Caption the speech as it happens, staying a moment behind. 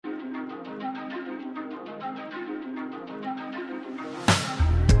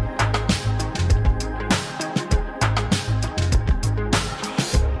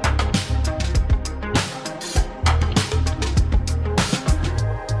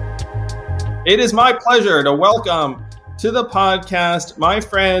It is my pleasure to welcome to the podcast my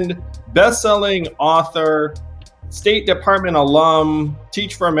friend, best-selling author, State Department alum,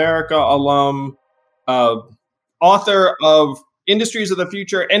 Teach for America alum, author of Industries of the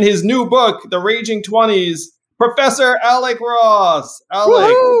Future, and his new book, The Raging 20s, Professor Alec Ross. Alec.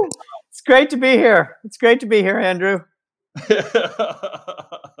 Woo-hoo! It's great to be here. It's great to be here, Andrew.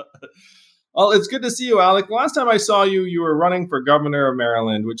 Well, it's good to see you, Alec. The last time I saw you, you were running for governor of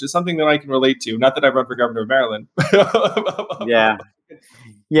Maryland, which is something that I can relate to. Not that I've run for governor of Maryland.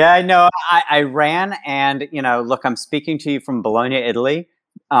 Yeah, I know. I ran, and look, I'm speaking to you from Bologna, Italy,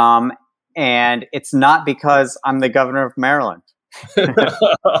 and it's not because I'm the governor of Maryland.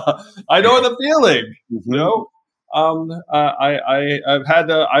 I know the feeling.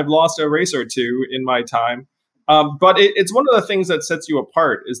 I've lost a race or two in my time. But it's one of the things that sets you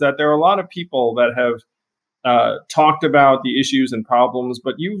apart is that there are a lot of people that have talked about the issues and problems,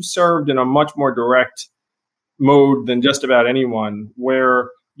 but you've served in a much more direct mode than just about anyone, where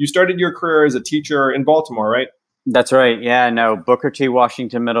you started your career as a teacher in Baltimore, right? That's right. Yeah, no, Booker T.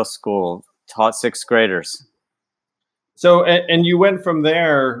 Washington Middle School, taught sixth graders. So, and you went from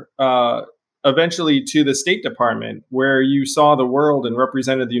there eventually to the State Department, where you saw the world and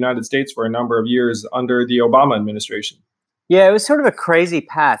represented the United States for a number of years under the Obama administration. Yeah, it was sort of a crazy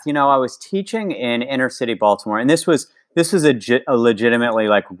path. I was teaching in inner city Baltimore, and this was a legitimately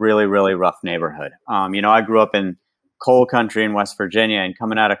really, really rough neighborhood. I grew up in coal country in West Virginia, and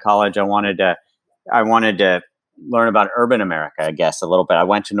coming out of college, I wanted to learn about urban America, I guess, a little bit. I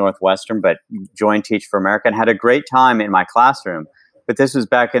went to Northwestern, but joined Teach for America and had a great time in my classroom. But this was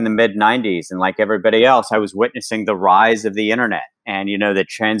back in the mid-'90s, and like everybody else, I was witnessing the rise of the internet and, the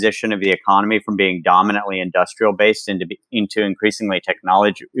transition of the economy from being dominantly industrial-based into increasingly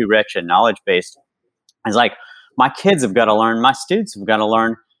technology-rich and knowledge-based. I was like, my kids have got to learn, my students have got to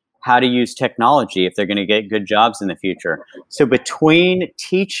learn how to use technology if they're going to get good jobs in the future. So between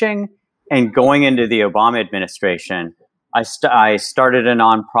teaching and going into the Obama administration, I started a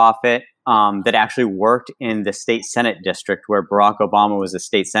nonprofit that actually worked in the state Senate district where Barack Obama was a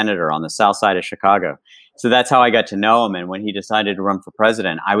state senator on the south side of Chicago. So that's how I got to know him. And when he decided to run for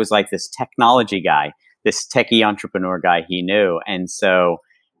president, I was like this technology guy, this techie entrepreneur guy he knew. And so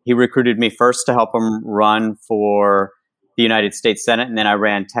he recruited me first to help him run for the United States Senate. And then I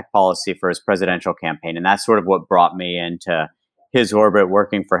ran tech policy for his presidential campaign. And that's sort of what brought me into his orbit,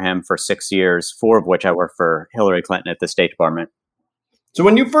 working for him for 6 years, 4 of which I worked for Hillary Clinton at the State Department. So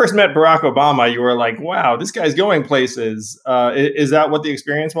when you first met Barack Obama, you were like, wow, this guy's going places. Is that what the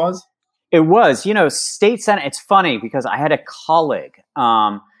experience was? It was. State Senate, it's funny because I had a colleague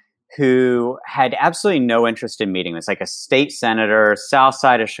who had absolutely no interest in meeting. It's like a state senator, south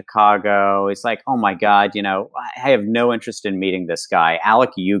side of Chicago. It's like, oh my God, I have no interest in meeting this guy,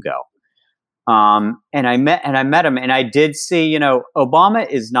 Alec Hugo. And I met him, and I did see, Obama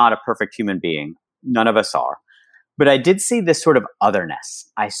is not a perfect human being. None of us are. But I did see this sort of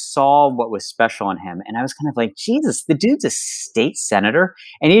otherness. I saw what was special in him. And I was kind of like, Jesus, the dude's a state senator.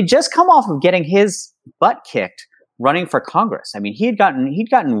 And he had just come off of getting his butt kicked running for Congress. I mean, he'd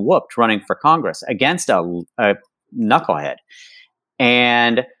gotten whooped running for Congress against a knucklehead.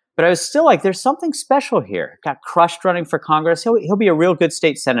 But I was still like, there's something special here. Got crushed running for Congress. He'll be a real good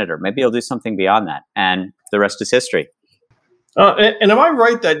state senator. Maybe he'll do something beyond that. And the rest is history. And am I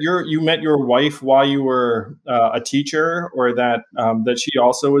right that you met your wife while you were a teacher, or that she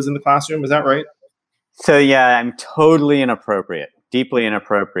also was in the classroom? Is that right? So yeah, I'm totally inappropriate, deeply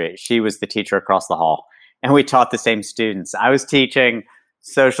inappropriate. She was the teacher across the hall, and we taught the same students. I was teaching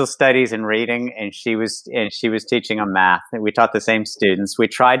social studies and reading, and she was teaching them math. And we taught the same students. We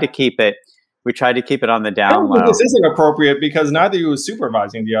tried to keep it on the down low. This isn't appropriate because neither of you was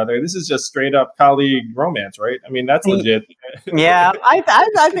supervising the other. This is just straight up colleague romance, right? I mean, that's legit. Yeah, I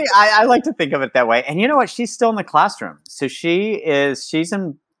think I like to think of it that way. And you know what? She's still in the classroom. So she's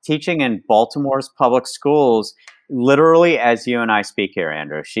teaching in Baltimore's public schools, literally as you and I speak here,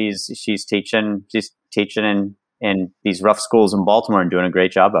 Andrew. She's teaching in these rough schools in Baltimore and doing a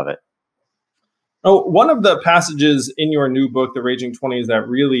great job of it. Oh, one of the passages in your new book, The Raging 20s, that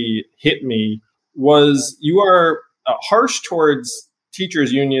really hit me was you are harsh towards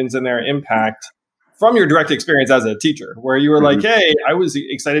teachers' unions and their impact from your direct experience as a teacher, where you were like, hey, I was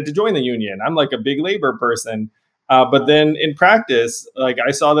excited to join the union. I'm like a big labor person. But then in practice, like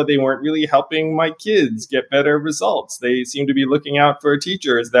I saw that they weren't really helping my kids get better results. They seemed to be looking out for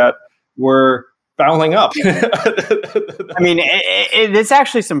teachers that were fouling up. I mean, it's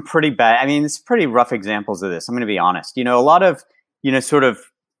actually some pretty bad, it's pretty rough examples of this. I'm going to be honest. A lot of, sort of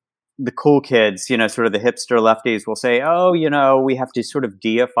the cool kids, sort of the hipster lefties will say, oh, we have to sort of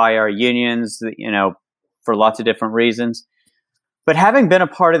deify our unions, for lots of different reasons. But having been a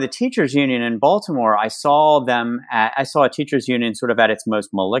part of the teachers union in Baltimore, I saw a teachers union sort of at its most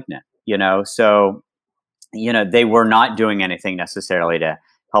malignant, so, they were not doing anything necessarily to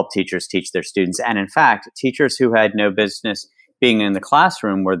help teachers teach their students. And in fact, teachers who had no business being in the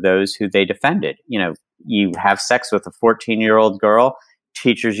classroom were those who they defended. You have sex with a 14-year-old girl,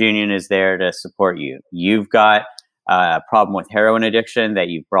 teachers union is there to support you. You've got a problem with heroin addiction that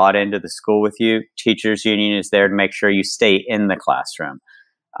you've brought into the school with you, teachers union is there to make sure you stay in the classroom.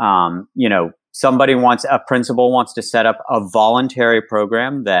 A principal wants to set up a voluntary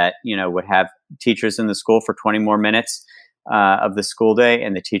program that, would have teachers in the school for 20 more minutes of the school day,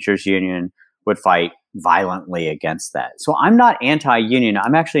 and the teachers union would fight violently against that. So I'm not anti-union.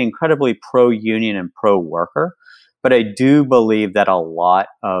 I'm actually incredibly pro-union and pro-worker. But I do believe that a lot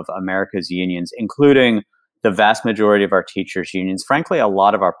of America's unions, including the vast majority of our teachers' unions, frankly, a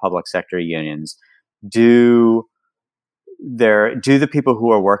lot of our public sector unions, do the people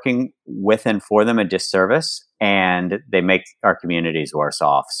who are working with and for them a disservice, and they make our communities worse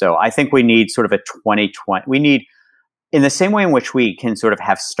off. So I think we need sort of a 2020. We need, in the same way in which we can sort of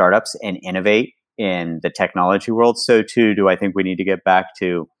have startups and innovate in the technology world, so too do I think we need to get back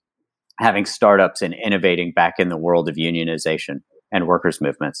to having startups and innovating back in the world of unionization and workers'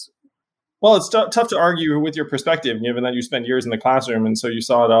 movements. Well, it's tough to argue with your perspective, given that you spent years in the classroom, and so you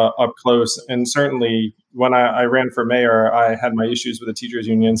saw it up close. And certainly, when I ran for mayor, I had my issues with the teachers'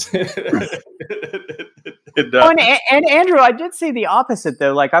 unions. And Andrew, I did see the opposite,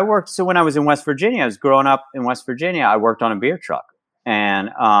 though. Like so when I was in West Virginia, I was growing up in West Virginia, I worked on a beer truck. And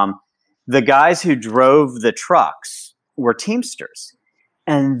the guys who drove the trucks were Teamsters.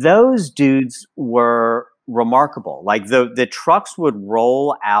 And those dudes were remarkable. Like the trucks would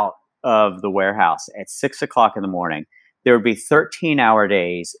roll out of the warehouse at 6 o'clock in the morning. There would be 13-hour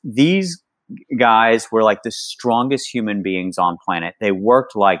days. These guys were like the strongest human beings on planet. They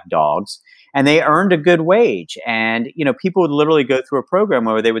worked like dogs and they earned a good wage. And, people would literally go through a program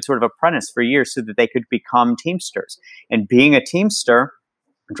where they would sort of apprentice for years so that they could become Teamsters. And being a Teamster,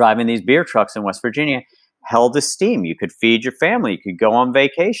 driving these beer trucks in West Virginia, held esteem. You could feed your family. You could go on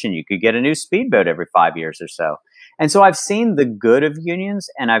vacation. You could get a new speedboat every 5 years or so. And so I've seen the good of unions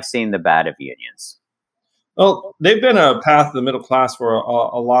and I've seen the bad of unions. Well, they've been a path to the middle class for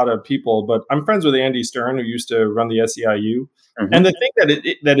a lot of people, but I'm friends with Andy Stern, who used to run the SEIU. Mm-hmm. And the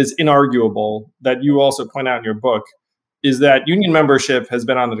thing that is inarguable that you also point out in your book is that union membership has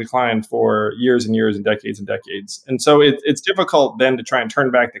been on the decline for years and years and decades and decades. And so it's difficult then to try and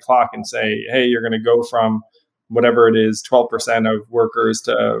turn back the clock and say, hey, you're going to go from whatever it is, 12% of workers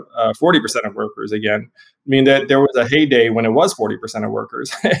to 40% of workers again. I mean, that there was a heyday when it was 40% of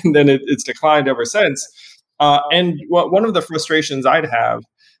workers, and then it's declined ever since. And one of the frustrations I'd have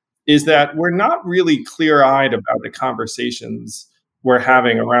is that we're not really clear-eyed about the conversations we're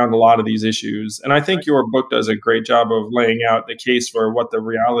having around a lot of these issues. And I think your book does a great job of laying out the case for what the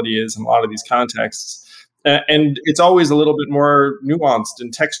reality is in a lot of these contexts. And it's always a little bit more nuanced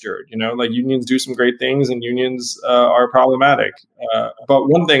and textured, like unions do some great things and unions are problematic. But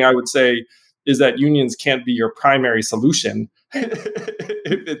one thing I would say is that unions can't be your primary solution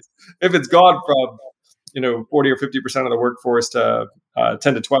if it's gone from 40 or 50% of the workforce to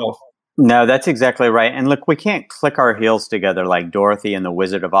 10 to 12. No, that's exactly right. And look, we can't click our heels together like Dorothy and the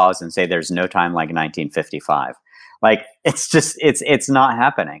Wizard of Oz and say there's no time like 1955. Like it's not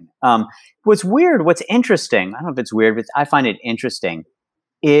happening. What's weird, what's interesting, I don't know if it's weird, but I find it interesting,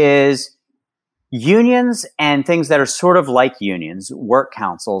 is unions and things that are sort of like unions, work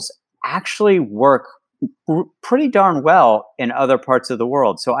councils, actually work pretty darn well in other parts of the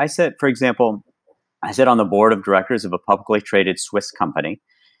world. So I sit on the board of directors of a publicly traded Swiss company,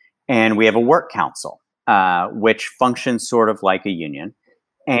 and we have a work council, which functions sort of like a union.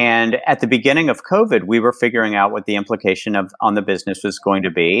 And at the beginning of COVID, we were figuring out what the implication on the business was going to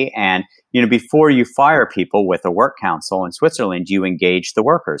be. And, before you fire people with a work council in Switzerland, you engage the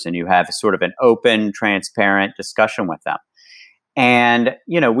workers and you have sort of an open, transparent discussion with them. And,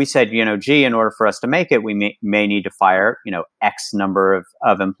 we said, gee, in order for us to make it, we may need to fire, X number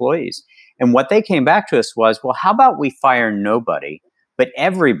of employees. And what they came back to us was, well, how about we fire nobody, but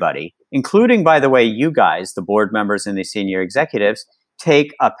everybody, including, by the way, you guys, the board members and the senior executives,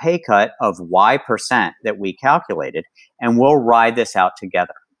 take a pay cut of Y% that we calculated, and we'll ride this out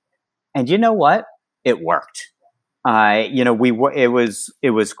together. And you know what? It worked. It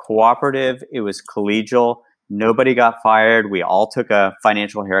was cooperative. It was collegial. Nobody got fired. We all took a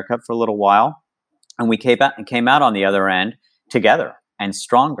financial haircut for a little while, and we came out on the other end together and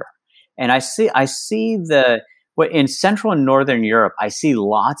stronger. And I see what in Central and Northern Europe, I see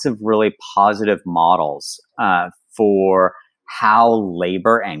lots of really positive models for how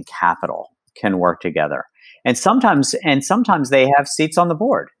labor and capital can work together. And sometimes they have seats on the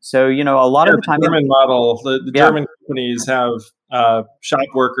board. So, a lot of the time, the German model, the German companies have shop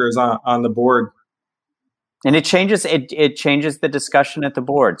workers on the board. And it changes the discussion at the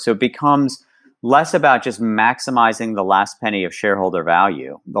board. So it becomes less about just maximizing the last penny of shareholder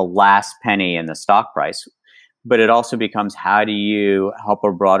value, the last penny in the stock price, but it also becomes, how do you help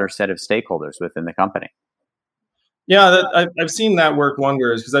a broader set of stakeholders within the company? Yeah, I've seen that work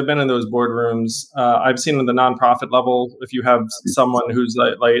wonders, because I've been in those boardrooms. I've seen at the nonprofit level, if you have someone who's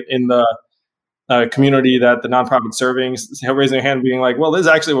like in the community that the nonprofit serving, raising their hand, being like, "Well, this is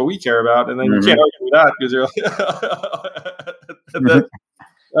actually what we care about," and then you can't argue with that, because you're like,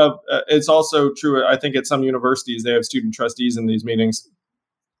 it's also true. I think at some universities they have student trustees in these meetings.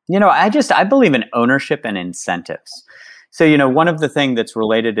 I believe in ownership and incentives. So, one of the things that's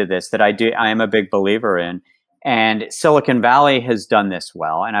related to this that I am a big believer in, and Silicon Valley has done this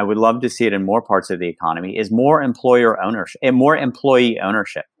well, and I would love to see it in more parts of the economy, is more employer ownership and more employee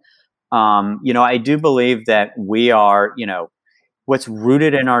ownership. I do believe that we are, what's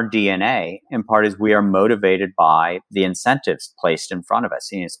rooted in our DNA in part is we are motivated by the incentives placed in front of us.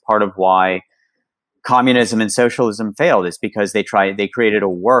 And it's part of why communism and socialism failed, is because they created a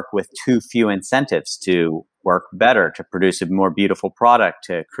work with too few incentives to work better, to produce a more beautiful product,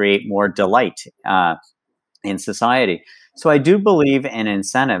 to create more delight in society. So I do believe in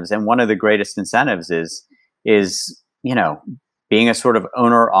incentives. And one of the greatest incentives is being a sort of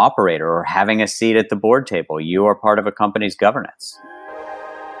owner operator or having a seat at the board table. You are part of a company's governance.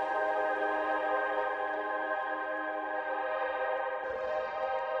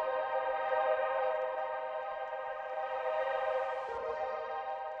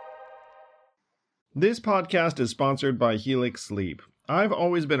 This podcast is sponsored by Helix Sleep. I've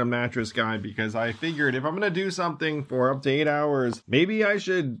always been a mattress guy because I figured if I'm going to do something for up to 8 hours, maybe I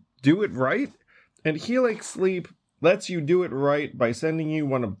should do it right. And Helix Sleep lets you do it right by sending you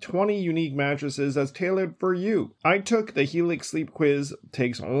one of 20 unique mattresses that's tailored for you. I took the Helix Sleep quiz,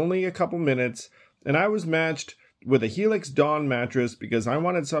 takes only a couple minutes, and I was matched with a Helix Dawn mattress because I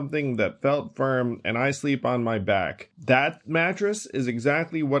wanted something that felt firm and I sleep on my back. That mattress is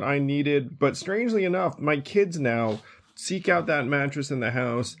exactly what I needed, but strangely enough, my kids now seek out that mattress in the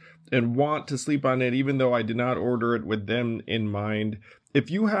house and want to sleep on it even though I did not order it with them in mind.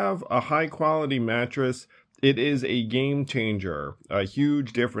 If you have a high quality mattress, it is a game changer, a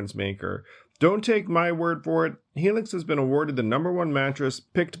huge difference maker. Don't take my word for it. Helix has been awarded the #1 mattress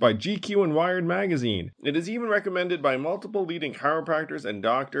picked by GQ and Wired magazine. It is even recommended by multiple leading chiropractors and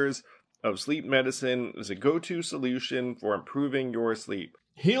doctors of sleep medicine as a go-to solution for improving your sleep.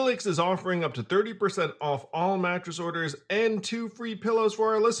 Helix is offering up to 30% off all mattress orders and 2 free pillows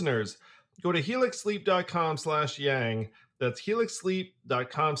for our listeners. Go to helixsleep.com/yang. That's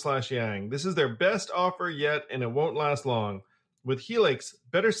helixsleep.com/yang. This is their best offer yet, and it won't last long. With Helix,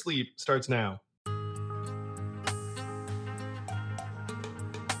 better sleep starts now.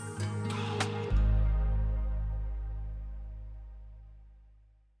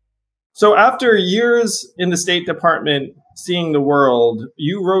 So after years in the State Department, seeing the world,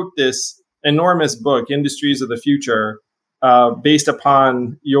 you wrote this enormous book, Industries of the Future, based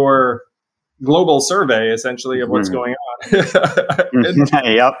upon your global survey, essentially, of what's going on.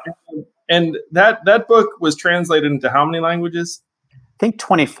 Yep. And that book was translated into how many languages? I think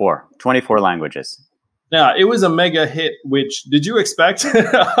 24 languages. Yeah, it was a mega hit, which did you expect?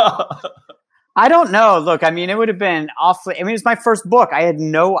 I don't know. Look, it would have been awfully, it was my first book. I had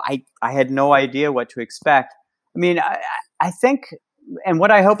no idea what to expect. I think, and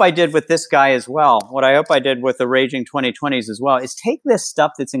what I hope I did with this guy as well, what I hope I did with the Raging 2020s as well, is take this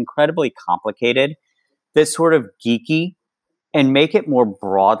stuff that's incredibly complicated, that's sort of geeky, and make it more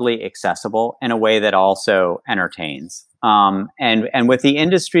broadly accessible in a way that also entertains. And with the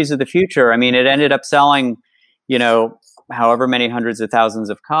Industries of the Future, it ended up selling, however many hundreds of thousands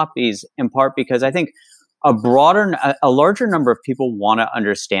of copies, in part because I think a larger number of people want to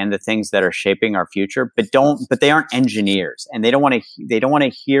understand the things that are shaping our future, but they aren't engineers, and they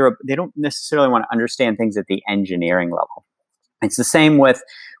don't necessarily want to understand things at the engineering level. It's the same with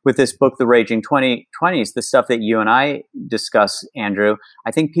this book, The Raging 2020s, the stuff that you and I discuss, Andrew.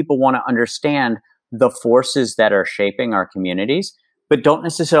 I think people want to understand the forces that are shaping our communities, but don't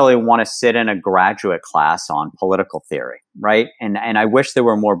necessarily want to sit in a graduate class on political theory, right? And I wish there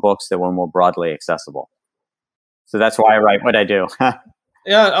were more books that were more broadly accessible. So that's why I write what I do.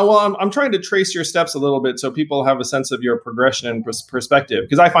 Yeah, well, I'm trying to trace your steps a little bit so people have a sense of your progression and perspective,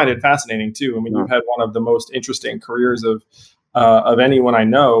 because I find it fascinating too. I mean, you've had one of the most interesting careers of anyone I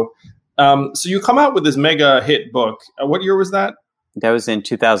know. So you come out with this mega hit book. What year was that? That was in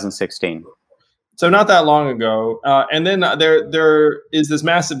 2016. So not that long ago. And then there is this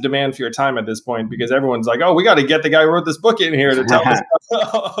massive demand for your time at this point, because everyone's like, oh, we got to get the guy who wrote this book in here to tell us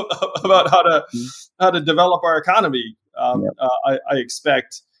about how to develop our economy. I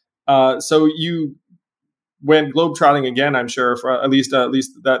expect. So you went globetrotting again, I'm sure, for at least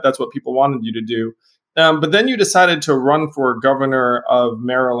that's what people wanted you to do. But then you decided to run for governor of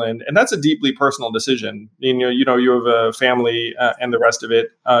Maryland, and that's a deeply personal decision. You have a family and the rest of it.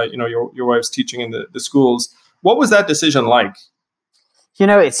 Your wife's teaching in the schools. What was that decision like?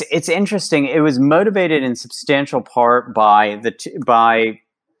 It's interesting. It was motivated in substantial part by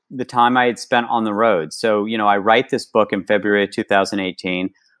the time I had spent on the road. So, I write this book in February of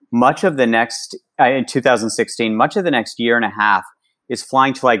 2018. In 2016, much of the next year and a half is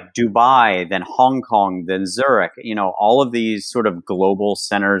flying to like Dubai, then Hong Kong, then Zurich, all of these sort of global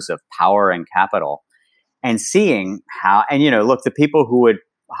centers of power and capital, and seeing how, and, look, the people who would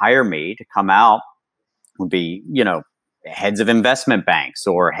hire me to come out would be, heads of investment banks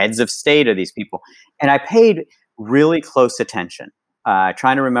or heads of state of these people. And I paid really close attention,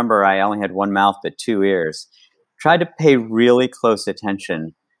 trying to remember I only had one mouth but two ears, tried to pay really close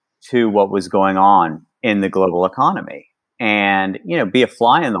attention to what was going on in the global economy. And, be a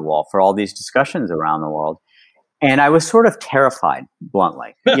fly in the wall for all these discussions around the world. And I was sort of terrified,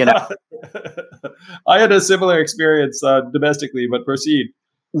 bluntly. I had a similar experience domestically, but proceed.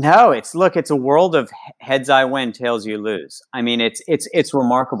 No, it's a world of heads I win, tails you lose. I mean, it's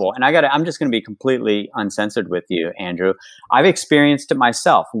remarkable. And I'm just going to be completely uncensored with you, Andrew. I've experienced it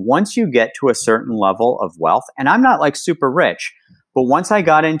myself. Once you get to a certain level of wealth, and I'm not like super rich, but once I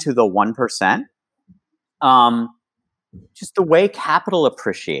got into the 1%, just the way capital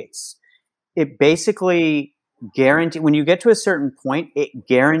appreciates, it basically when you get to a certain point, it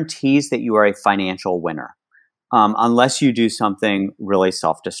guarantees that you are a financial winner, unless you do something really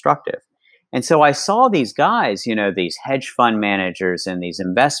self-destructive. And so I saw these guys, these hedge fund managers and these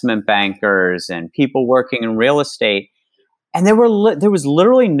investment bankers and people working in real estate, and there was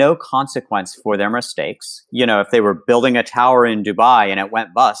literally no consequence for their mistakes. If they were building a tower in Dubai and it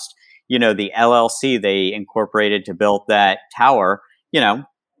went bust, the LLC they incorporated to build that tower,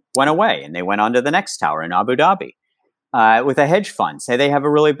 went away, and they went on to the next tower in Abu Dhabi. With a hedge fund, say they have a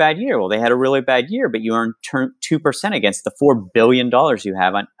really bad year. Well, they had a really bad year, but you earn 2% against the $4 billion you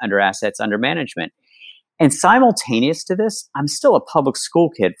have under assets under management. And simultaneous to this, I'm still a public school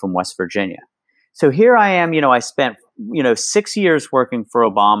kid from West Virginia. So here I am, I spent, 6 years working for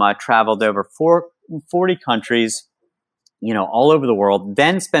Obama, traveled over 40 countries, all over the world,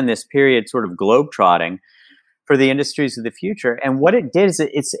 then spend this period sort of globetrotting for the industries of the future. And what it did is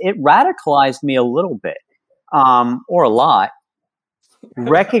it radicalized me a little bit, or a lot,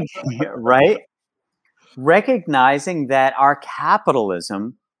 right? Recognizing that our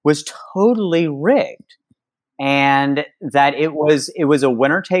capitalism was totally rigged, and that it was a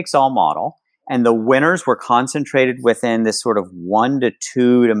winner takes all model. And the winners were concentrated within this sort of 1 to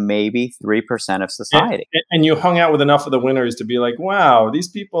 2 to maybe 3% of society. And you hung out with enough of the winners to be like, wow, these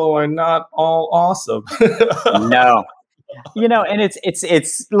people are not all awesome. No. And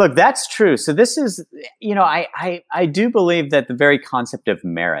it's look, that's true. So this is, I do believe that the very concept of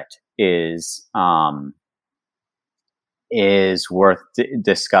merit is worth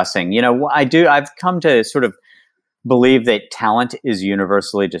discussing. I've come to sort of believe that talent is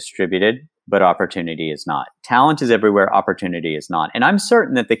universally distributed, but opportunity is not. Talent is everywhere, opportunity is not. And I'm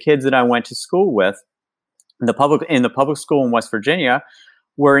certain that the kids that I went to school with in the public school in West Virginia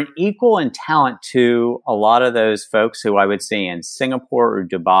were an equal in talent to a lot of those folks who I would see in Singapore or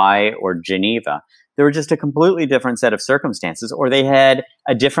Dubai or Geneva. They were just a completely different set of circumstances, or they had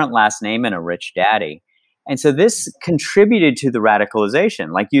a different last name and a rich daddy. And so this contributed to the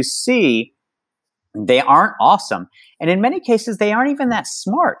radicalization. Like you see, they aren't awesome. And in many cases, they aren't even that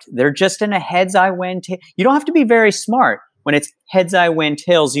smart. They're just in a heads I win. You don't have to be very smart. When it's heads I win,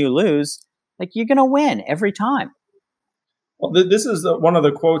 tails you lose, like you're going to win every time. Well, this is one of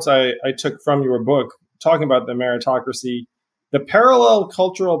the quotes I took from your book, talking about the meritocracy. The parallel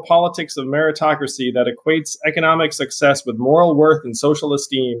cultural politics of meritocracy that equates economic success with moral worth and social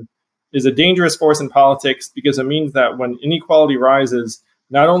esteem is a dangerous force in politics, because it means that when inequality rises,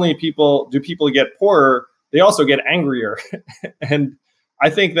 not only do people get poorer, they also get angrier. And I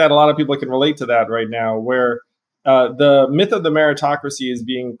think that a lot of people can relate to that right now, where the myth of the meritocracy is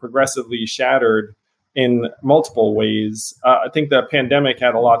being progressively shattered. in multiple ways. I think the pandemic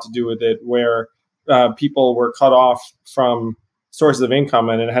had a lot to do with it, where people were cut off from sources of income,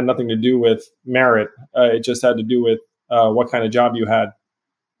 and it had nothing to do with merit. It just had to do with what kind of job you had.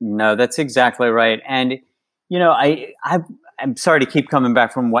 No, that's exactly right. And, I'm sorry to keep coming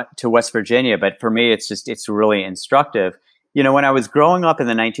back to West Virginia, but for me, it's really instructive. When I was growing up in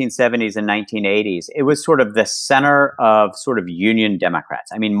the 1970s and 1980s, it was sort of the center of sort of Union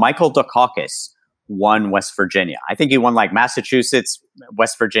Democrats. I mean, Michael Dukakis won West Virginia. I think he won like Massachusetts,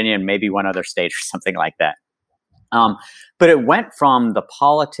 West Virginia, and maybe one other state or something like that. But it went from the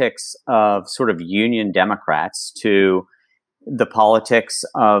politics of sort of Union Democrats to the politics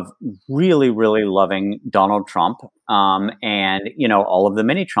of really, really loving Donald Trump, and, all of the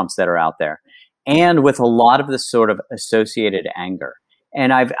mini Trumps that are out there, and with a lot of the sort of associated anger.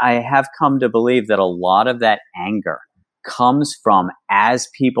 And I have come to believe that a lot of that anger comes from as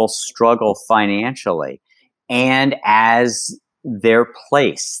people struggle financially and as their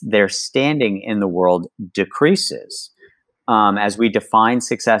standing in the world decreases, as we define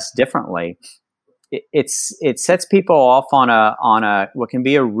success differently. It sets people off on a what can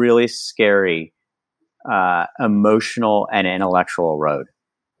be a really scary emotional and intellectual road.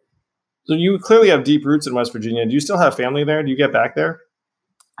 So you clearly have deep roots in West Virginia. Do you still have family there? Do you get back there?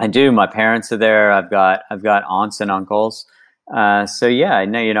 I do. My parents are there. I've got aunts and uncles. So yeah, I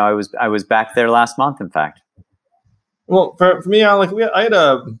know. I was back there last month, in fact. Well, for me, I had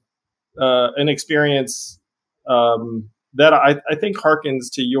an experience that I think harkens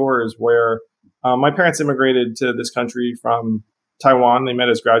to yours, where my parents immigrated to this country from Taiwan. They met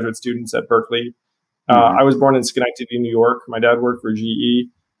as graduate students at Berkeley. I was born in Schenectady, New York. My dad worked for GE.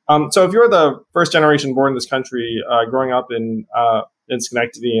 So if you're the first generation born in this country, growing up in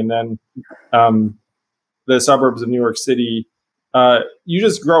Schenectady and then the suburbs of New York City, you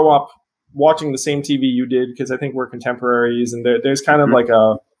just grow up watching the same TV you did, because I think we're contemporaries, and there's kind of like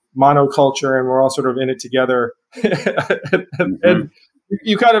a monoculture, and we're all sort of in it together. and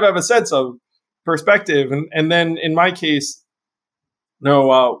you kind of have a sense of perspective. And then in my case,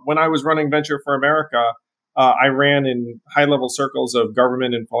 when I was running Venture for America, I ran in high-level circles of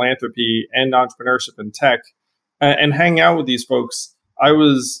government and philanthropy and entrepreneurship and tech, and hang out with these folks. I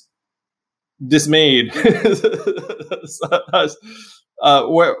was dismayed /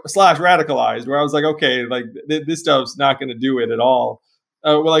 radicalized, where I was like, okay, like this stuff's not going to do it at all.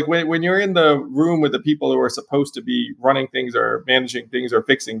 Like when you're in the room with the people who are supposed to be running things or managing things or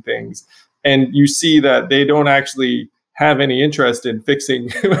fixing things, and you see that they don't actually have any interest in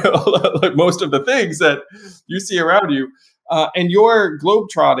fixing like most of the things that you see around you. And your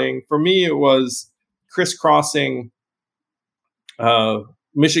globetrotting, for me, it was crisscrossing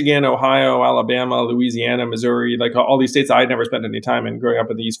Michigan, Ohio, Alabama, Louisiana, Missouri, like all these states I had never spent any time in growing up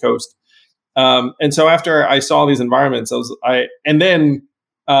on the East Coast. And so after I saw these environments, this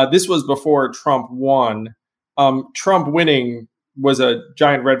was before Trump won. Trump winning was a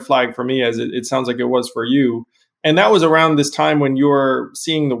giant red flag for me, as it sounds like it was for you. And that was around this time when you're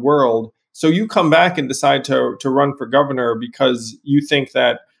seeing the world. So you come back and decide to run for governor because you think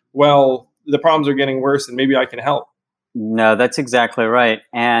that, well, the problems are getting worse and maybe I can help. No, that's exactly right.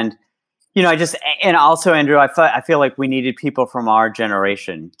 And, and also, Andrew, I feel like we needed people from our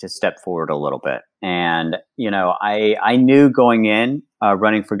generation to step forward a little bit. And, I knew going in,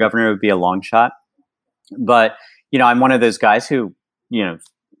 running for governor would be a long shot. But, I'm one of those guys who,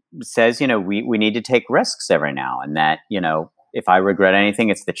 says, we need to take risks every now and that, if I regret anything,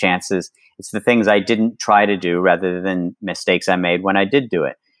 it's the things I didn't try to do rather than mistakes I made when I did do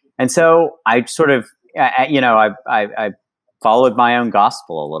it. And so I sort of, I followed my own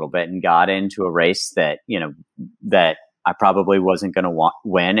gospel a little bit and got into a race that, that I probably wasn't going to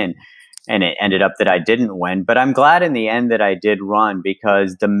win. And it ended up that I didn't win. But I'm glad in the end that I did run,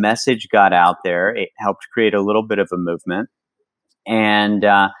 because the message got out there. It helped create a little bit of a movement. And,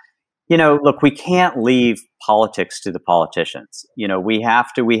 look, we can't leave politics to the politicians. We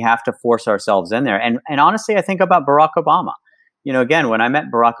have to force ourselves in there. And honestly, I think about Barack Obama. Again, when I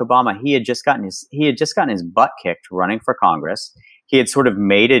met Barack Obama, he had just gotten his butt kicked running for Congress. He had sort of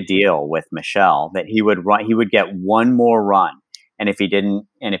made a deal with Michelle that he would get one more run. And if he didn't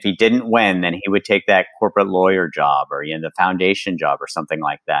win, then he would take that corporate lawyer job or the foundation job or something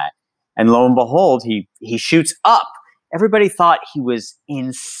like that. And lo and behold, he shoots up. Everybody thought he was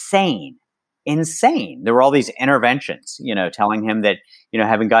insane. There were all these interventions, telling him that,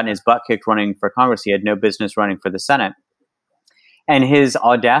 having gotten his butt kicked running for Congress, he had no business running for the Senate. And his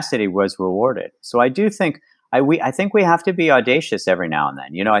audacity was rewarded. So I do think I think we have to be audacious every now and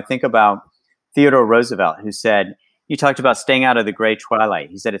then. I think about Theodore Roosevelt, who said, You talked about staying out of the gray twilight.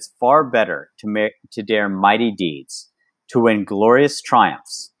 He said, it's far better to dare mighty deeds, to win glorious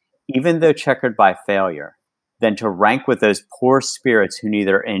triumphs, even though checkered by failure, than to rank with those poor spirits who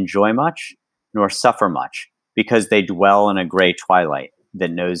neither enjoy much nor suffer much, because they dwell in a gray twilight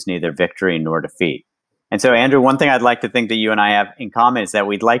that knows neither victory nor defeat. And so, Andrew, one thing I'd like to think that you and I have in common is that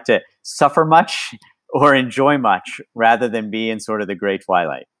we'd like to suffer much or enjoy much rather than be in sort of the gray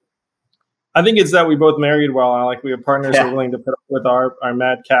twilight. I think it's that we both married well. Like we have partners who are willing to put up with our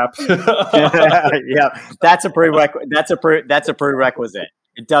madcap. Yeah, that's a prerequisite. That's a prerequisite.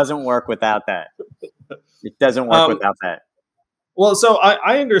 It doesn't work without that. It doesn't work without that. Well, so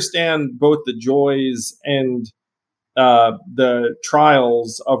I understand both the joys and the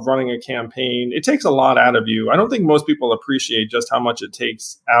trials of running a campaign. It takes a lot out of you. I don't think most people appreciate just how much it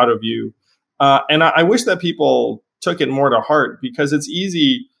takes out of you. And I wish that people took it more to heart, because it's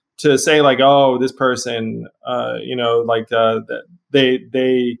easy to say like, oh, this person,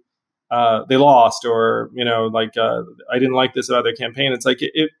 they lost, or, I didn't like this about their campaign. It's like,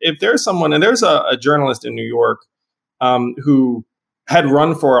 if there's someone, and there's a journalist in New York who had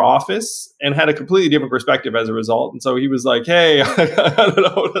run for office and had a completely different perspective as a result. And so he was like, hey, I don't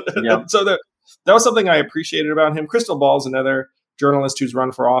know. Yep. So that was something I appreciated about him. Crystal Ball is another journalist who's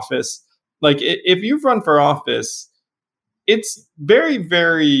run for office. Like, if you've run for office, it's very,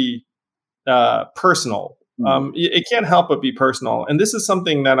 very personal. It can't help but be personal. And this is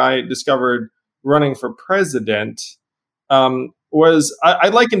something that I discovered running for president. Was I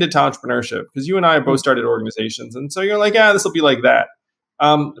likened it to entrepreneurship, because you and I have both started organizations. And so you're like, this will be like that.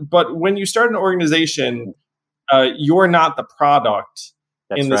 But when you start an organization, you're not the product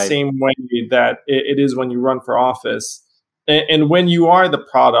in the same way that it is when you run for office. And when you are the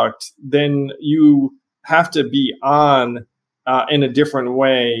product, then you have to be on in a different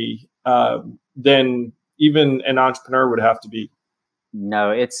way than even an entrepreneur would have to be. No,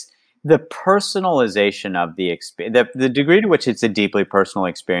 it's the personalization of the experience. The degree to which it's a deeply personal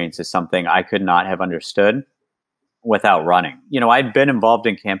experience is something I could not have understood without running. I'd been involved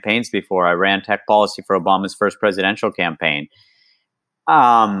in campaigns before. I ran tech policy for Obama's first presidential campaign.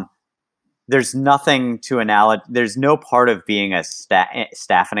 There's nothing to there's no part of being a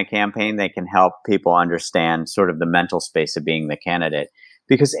staff in a campaign that can help people understand sort of the mental space of being the candidate.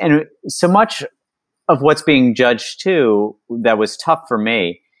 Because, and so much of what's being judged too, that was tough for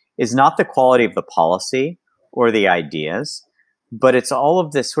me, is not the quality of the policy or the ideas, but it's all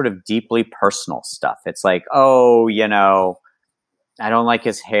of this sort of deeply personal stuff. It's like, oh, I don't like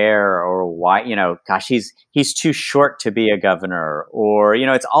his hair, or why, gosh, he's too short to be a governor, or,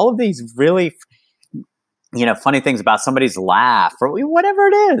 it's all of these really, funny things about somebody's laugh, or whatever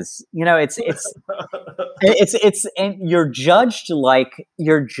it is. It's and you're judged like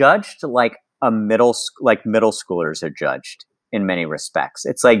middle schoolers are judged in many respects.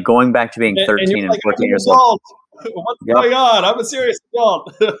 It's like going back to being 13 and 14 years old. What's going on? I'm a serious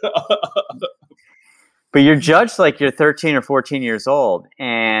adult. But you're judged like you're 13 or 14 years old.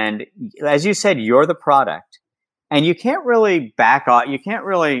 And as you said, you're the product. And you can't really back off. You can't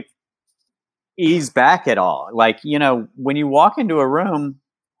really ease back at all. Like, when you walk into a room,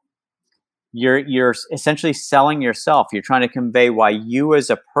 you're essentially selling yourself. You're trying to convey why you as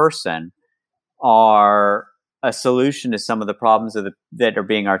a person are a solution to some of the problems that are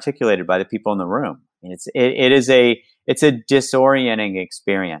being articulated by the people in the room. And it's a disorienting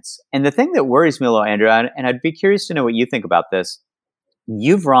experience. And the thing that worries me a little, Andrew, and I'd be curious to know what you think about this.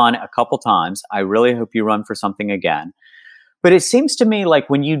 You've run a couple times. I really hope you run for something again. But it seems to me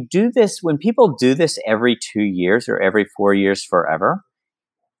like when people do this every 2 years or every 4 years forever,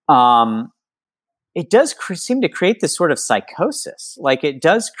 it does seem to create this sort of psychosis. Like, it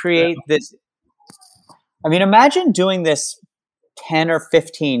does create this. I mean, imagine doing this 10 or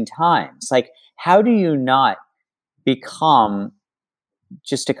 15 times. Like, how do you not become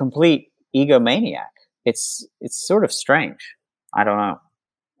just a complete egomaniac? It's sort of strange. I don't know.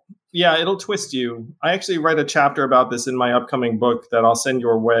 Yeah, it'll twist you. I actually write a chapter about this in my upcoming book that I'll send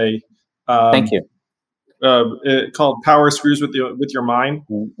your way. Thank you. Called "Power Screws with Your Mind,"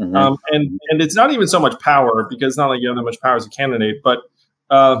 and it's not even so much power, because it's not like you have that much power as a candidate, but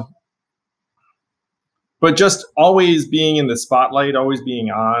just always being in the spotlight, always being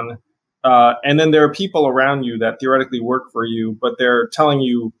on. And then there are people around you that theoretically work for you, but they're telling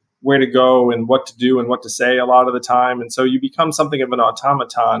you where to go and what to do and what to say a lot of the time. And so you become something of an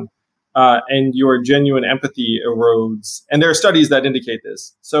automaton, and your genuine empathy erodes. And there are studies that indicate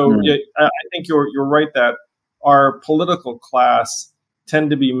this. So I think you're right that our political class tend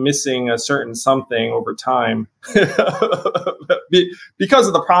to be missing a certain something over time because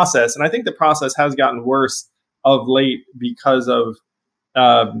of the process. And I think the process has gotten worse of late because of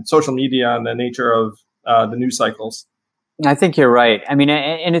social media and the nature of the news cycles. I think you're right. I mean,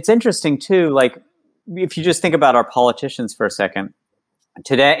 and it's interesting too, like if you just think about our politicians for a second.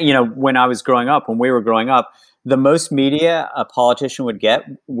 Today, when we were growing up, the most media a politician would get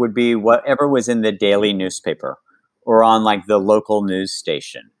would be whatever was in the daily newspaper or on like the local news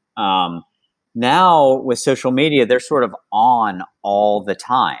station. Now with social media, they're sort of on all the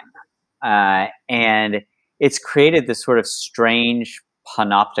time. And it's created this sort of strange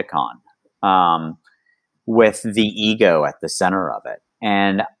panopticon with the ego at the center of it.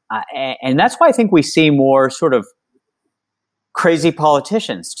 And that's why I think we see more sort of crazy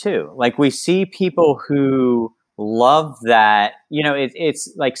politicians too. Like we see people who love that,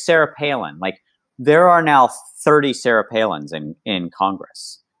 it's like Sarah Palin. Like there are now 30 Sarah Palins in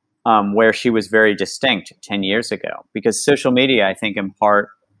Congress, where she was very distinct 10 years ago. Because social media, I think in part,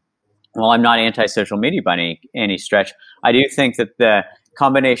 well, I'm not anti-social media by any stretch. I do think that the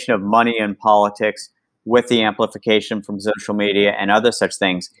combination of money and politics with the amplification from social media and other such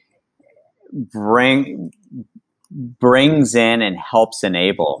things brings in and helps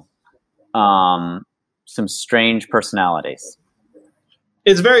enable some strange personalities.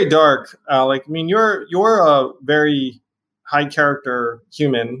 It's very dark, Alec. I mean, you're a very high character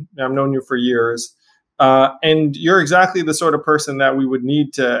human. I've known you for years. And you're exactly the sort of person that we would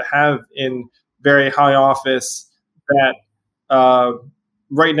need to have in very high office that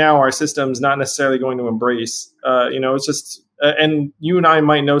right now our system's not necessarily going to embrace. It's just, and you and I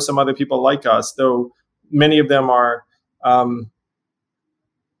might know some other people like us, though many of them are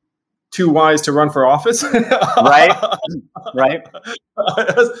too wise to run for office. Right.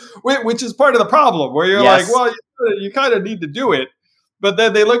 Which is part of the problem, where you're like, well, you kind of need to do it. But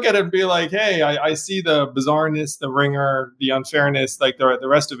then they look at it and be like, hey, I see the bizarreness, the ringer, the unfairness, like the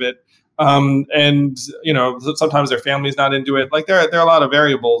rest of it. And, sometimes their family's not into it. Like there are a lot of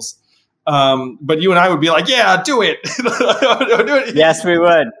variables. But you and I would be like, yeah, do it. Do it. Yes, we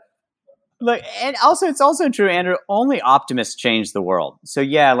would. Look, and also it's also true, Andrew, only optimists change the world. So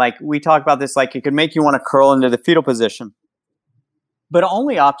yeah, like we talk about this, like it could make you want to curl into the fetal position. But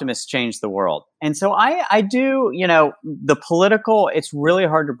only optimists change the world. And so I do, the political, it's really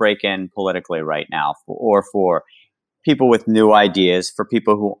hard to break in politically right now for people with new ideas, for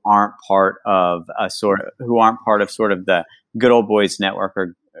people who aren't part of the good old boys network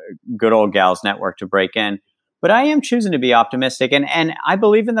or good old gals network to break in. But I am choosing to be optimistic. And I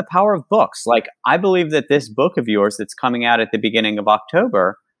believe in the power of books. Like I believe that this book of yours that's coming out at the beginning of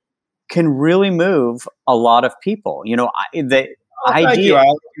October can really move a lot of people. Thank you,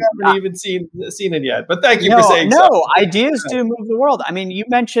 Alex. I haven't even seen it yet, but thank you for saying so. No, ideas do move the world. I mean, you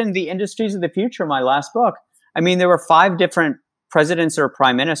mentioned the industries of the future in my last book. I mean, there were 5 different presidents or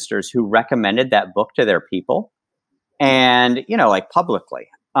prime ministers who recommended that book to their people, and like publicly,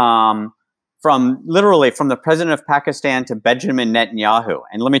 from the president of Pakistan to Benjamin Netanyahu.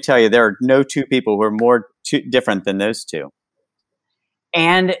 And let me tell you, there are no 2 people who are more different than those 2.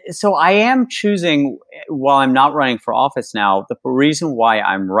 And so I am choosing, while I'm not running for office now, the reason why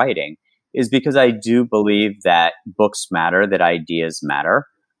I'm writing is because I do believe that books matter, that ideas matter.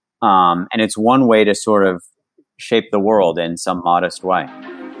 And it's one way to sort of shape the world in some modest way.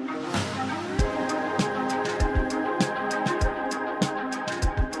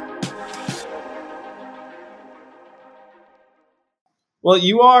 Well,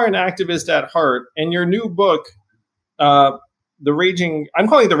 you are an activist at heart, and your new book, I'm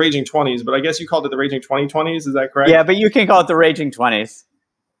calling it the Raging 20s, but I guess you called it the Raging 2020s. Is that correct? Yeah, but you can call it the Raging 20s.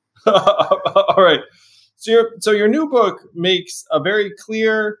 All right. So your new book makes a very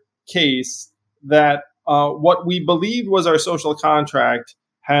clear case that what we believed was our social contract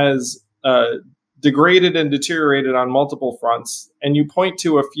has degraded and deteriorated on multiple fronts. And you point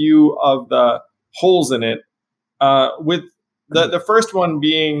to a few of the holes in it, with the first one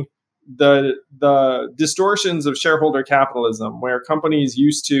being the distortions of shareholder capitalism, where companies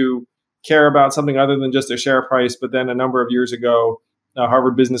used to care about something other than just their share price. But then a number of years ago,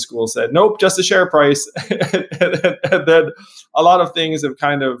 Harvard Business School said, nope, just the share price. And then a lot of things have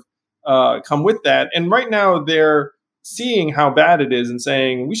kind of come with that. And right now they're seeing how bad it is and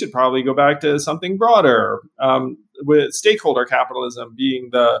saying we should probably go back to something broader, with stakeholder capitalism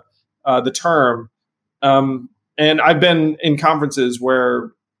being the term. And I've been in conferences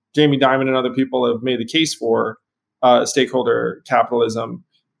where Jamie Dimon and other people have made the case for stakeholder capitalism,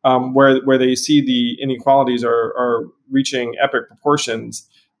 where they see the inequalities are reaching epic proportions.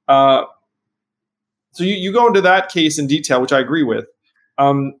 So you go into that case in detail, which I agree with.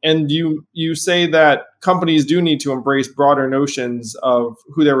 And you say that companies do need to embrace broader notions of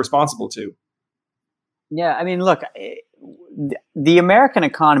who they're responsible to. Yeah, I mean, look, the American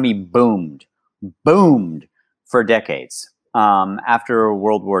economy boomed for decades after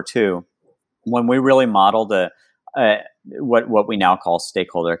World War II, when we really modeled what we now call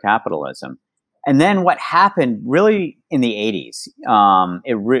stakeholder capitalism. And then what happened really in the 80s,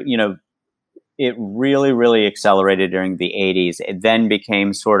 it really, really accelerated during the 80s. It then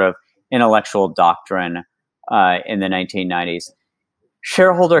became sort of intellectual doctrine in the 1990s.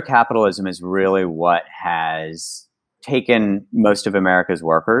 Shareholder capitalism is really what has taken most of America's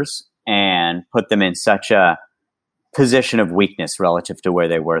workers and put them in such a position of weakness relative to where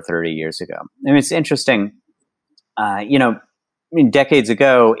they were 30 years ago. I mean, it's interesting. Decades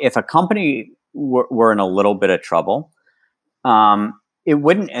ago, if a company were in a little bit of trouble, it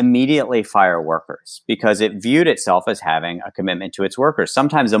wouldn't immediately fire workers because it viewed itself as having a commitment to its workers,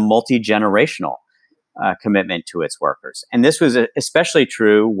 sometimes a multi-generational commitment to its workers. And this was especially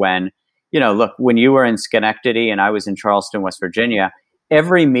true when, when you were in Schenectady and I was in Charleston, West Virginia,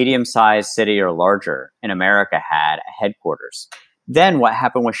 every medium-sized city or larger in America had a headquarters. Then what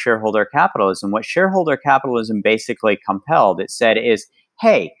happened with shareholder capitalism? What shareholder capitalism basically compelled, it said is,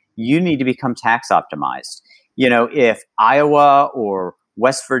 hey, you need to become tax optimized. If Iowa or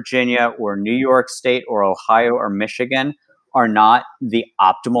West Virginia or New York State or Ohio or Michigan are not the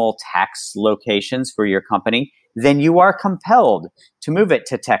optimal tax locations for your company, then you are compelled to move it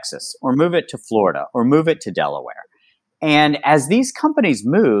to Texas or move it to Florida or move it to Delaware. And as these companies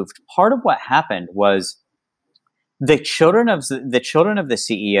moved, part of what happened was the children of the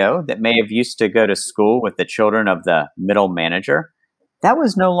CEO that may have used to go to school with the children of the middle manager, that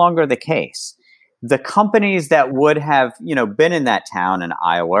was no longer the case. The companies that would have, been in that town in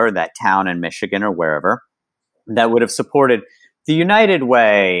Iowa or that town in Michigan or wherever, that would have supported the United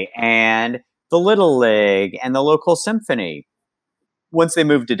Way and the Little League and the local symphony. Once they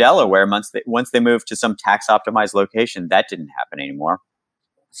moved to Delaware, once they moved to some tax optimized location, that didn't happen anymore.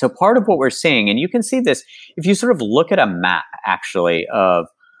 So part of what we're seeing, and you can see this if you sort of look at a map actually of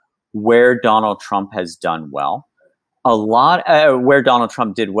where Donald Trump has done well, where Donald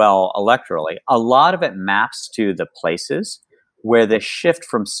Trump did well electorally, a lot of it maps to the places where the shift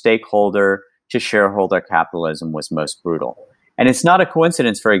from stakeholder to shareholder capitalism was most brutal. And it's not a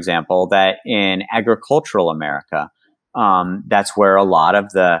coincidence, for example, that in agricultural America, that's where a lot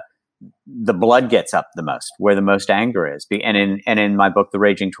of the blood gets up the most, where the most anger is. And in my book, The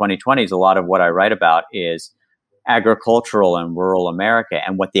Raging 2020s, a lot of what I write about is agricultural and rural America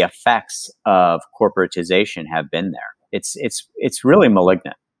and what the effects of corporatization have been there. It's really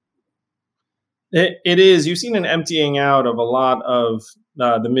malignant. It is. You've seen an emptying out of a lot of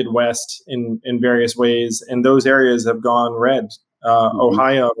the Midwest in various ways, and those areas have gone red.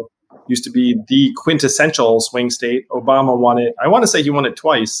 Ohio used to be the quintessential swing state. Obama won it. I want to say he won it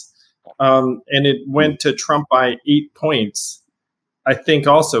twice. And it went to Trump by 8 points, I think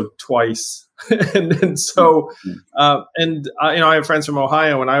also twice. and so, I have friends from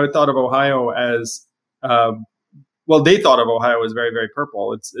Ohio, and I thought of Ohio as, they thought of Ohio as very, very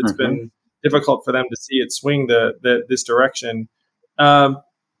purple. It's been difficult for them to see it swing this direction.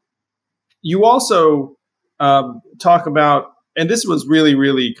 You also talk about, and this was really,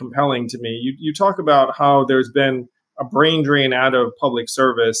 really compelling to me. You talk about how there's been a brain drain out of public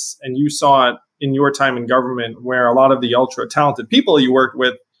service, and you saw it in your time in government, where a lot of the ultra talented people you worked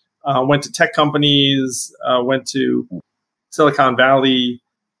with went to tech companies, went to Silicon Valley,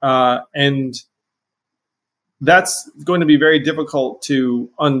 and that's going to be very difficult to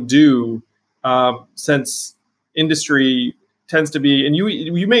undo since industry tends to be, and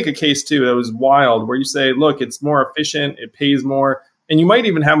you make a case too that was wild, where you say, look, it's more efficient, it pays more, and you might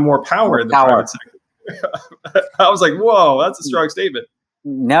even have more power in the private sector. I was like, whoa, that's a strong statement.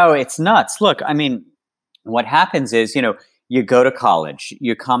 No, it's nuts. Look, I mean, what happens is, you go to college,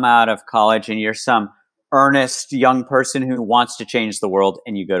 you come out of college and you're some earnest young person who wants to change the world,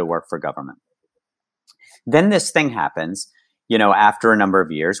 and you go to work for government. Then this thing happens, after a number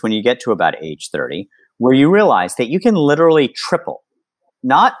of years, when you get to about age 30, where you realize that you can literally triple,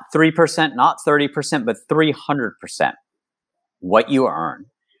 not 3%, not 30%, but 300% what you earn.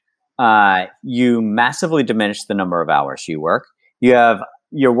 You massively diminish the number of hours you work.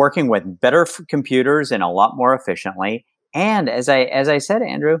 You're working with better computers and a lot more efficiently. And as I said,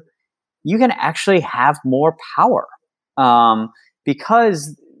 Andrew, you can actually have more power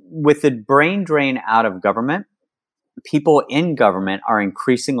because with the brain drain out of government, people in government are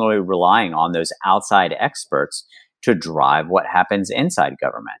increasingly relying on those outside experts to drive what happens inside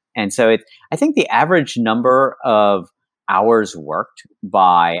government. And so I think the average number of hours worked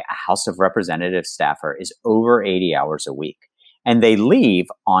by a House of Representatives staffer is over 80 hours a week. and they leave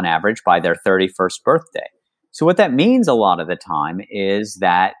on average by their 31st birthday. So what that means a lot of the time is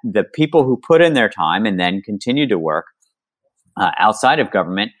that the people who put in their time and then continue to work outside of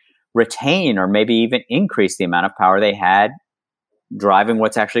government retain or maybe even increase the amount of power they had driving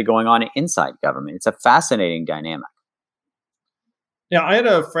what's actually going on inside government. It's a fascinating dynamic. Yeah, I had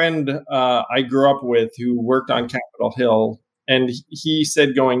a friend I grew up with who worked on Capitol Hill, and he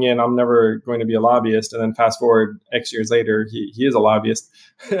said going in, I'm never going to be a lobbyist. And then fast forward X years later, he is a lobbyist.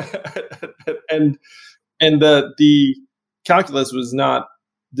 and the calculus was not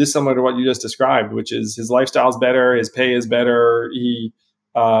dissimilar to what you just described, which is his lifestyle's better, his pay is better, he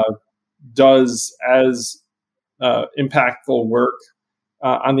does as impactful work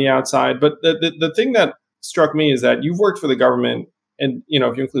on the outside. But the thing that struck me is that you've worked for the government, and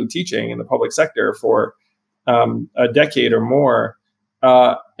if you include teaching in the public sector, for a decade or more,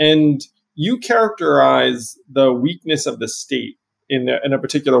 and you characterize the weakness of the state in a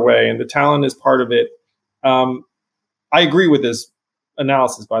particular way, and the talent is part of it. I agree with this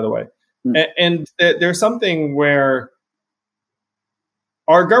analysis, by the way. And there's something where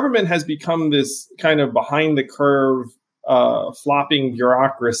our government has become this kind of behind the curve, flopping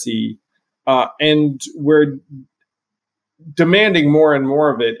bureaucracy, and we're demanding more and more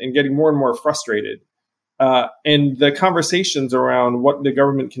of it and getting more and more frustrated. And the conversations around what the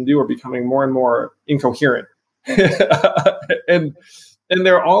government can do are becoming more and more incoherent. and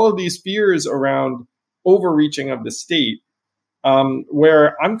there are all of these fears around overreaching of the state,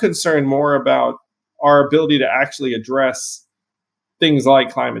 where I'm concerned more about our ability to actually address things like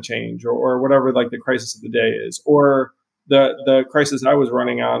climate change or whatever, like the crisis of the day is, or the crisis I was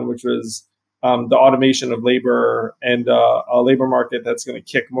running on, which was the automation of labor and a labor market that's going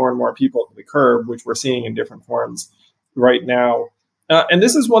to kick more and more people to the curb, which we're seeing in different forms right now. And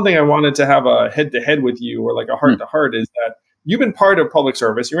this is one thing I wanted to have a head-to-head with you, or like a heart-to-heart, is that you've been part of public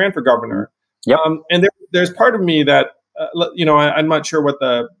service. You ran for governor. Yep. And there's part of me that, I'm not sure what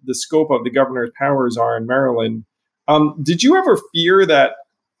the scope of the governor's powers are in Maryland. Did you ever fear that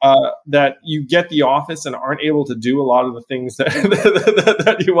you get the office and aren't able to do a lot of the things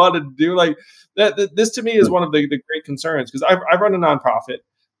that you wanted to do? Like this to me is one of the great concerns, because I run a nonprofit.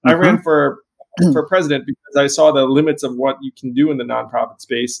 I ran for president because I saw the limits of what you can do in the nonprofit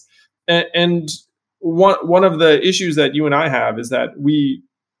space. And one of the issues that you and I have is that we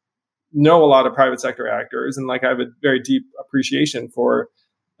know a lot of private sector actors, and like I have a very deep appreciation for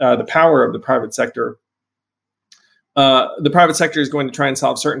the power of the private sector. The private sector is going to try and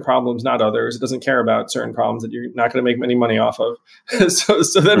solve certain problems, not others. It doesn't care about certain problems that you're not going to make any money off of.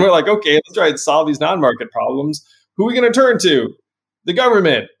 So then we're like, okay, let's try and solve these non-market problems. Who are we going to turn to? The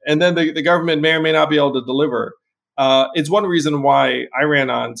government. And then the government may or may not be able to deliver. It's one reason why I ran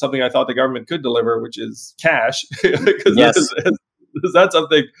on something I thought the government could deliver, which is cash. Because that's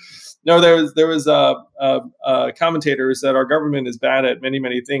something. No, there was a commentator who said our government is bad at many,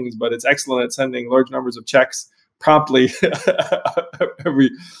 many things, but it's excellent at sending large numbers of checks promptly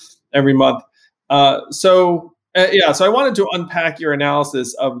every month. So I wanted to unpack your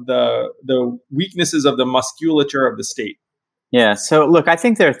analysis of the weaknesses of the musculature of the state. Yeah. So look, I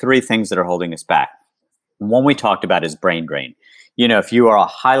think there are three things that are holding us back. One we talked about is brain drain. If you are a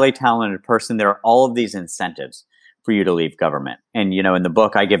highly talented person, there are all of these incentives for you to leave government. And, in the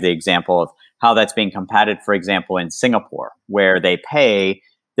book, I give the example of how that's being combated, for example, in Singapore, where they pay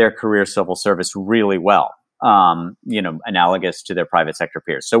their career civil service really well, analogous to their private sector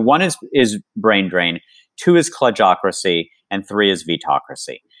peers. So one is brain drain, two is kludgeocracy, and three is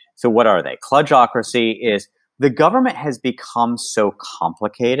vetocracy. So what are they? Kludgeocracy is the government has become so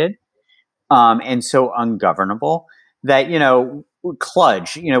complicated and so ungovernable that,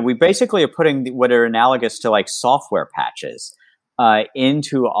 kludge, we basically are putting what are analogous to like software patches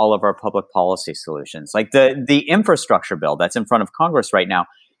into all of our public policy solutions. Like the infrastructure bill that's in front of Congress right now,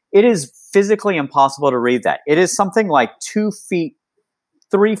 it is physically impossible to read that. It is something like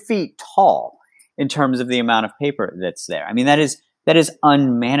 3 feet tall in terms of the amount of paper that's there. I mean, that is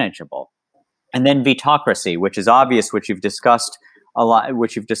unmanageable. And then vetocracy, which is obvious, which you've discussed a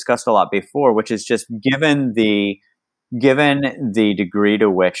lot before, which is just given the degree to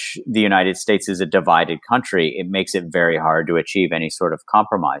which the United States is a divided country, it makes it very hard to achieve any sort of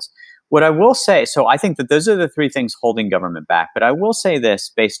compromise. What I will say, so I think that those are the three things holding government back, but I will say this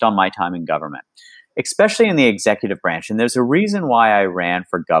based on my time in government, especially in the executive branch, and there's a reason why I ran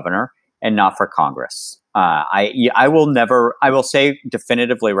for governor and not for Congress. I will say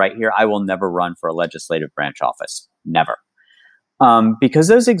definitively right here, I will never run for a legislative branch office. Never. Because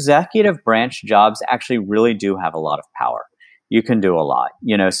those executive branch jobs actually really do have a lot of power. You can do a lot,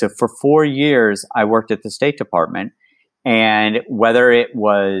 so for 4 years, I worked at the State Department, And whether it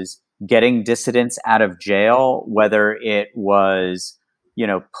was getting dissidents out of jail, whether it was,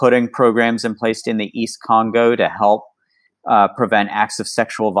 putting programs in place in the East Congo to help prevent acts of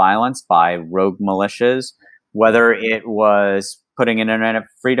sexual violence by rogue militias, whether it was putting an internet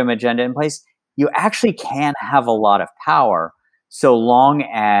freedom agenda in place, you actually can have a lot of power so long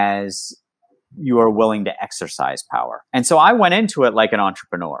as you are willing to exercise power. And so I went into it like an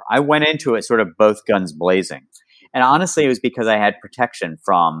entrepreneur. I went into it sort of both guns blazing. And honestly, it was because I had protection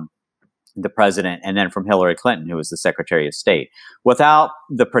from the president and then from Hillary Clinton, who was the Secretary of State. Without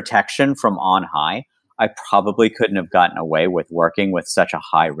the protection from on high, I probably couldn't have gotten away with working with such a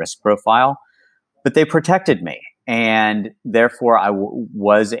high risk profile. But they protected me. And therefore, I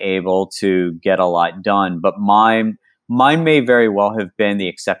was able to get a lot done. But mine may very well have been the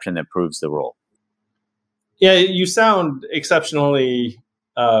exception that proves the rule. Yeah, you sound exceptionally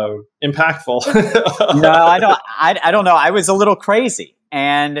impactful. No, I don't know. I was a little crazy,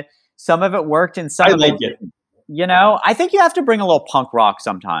 and some of it worked, and some of it didn't. I think you have to bring a little punk rock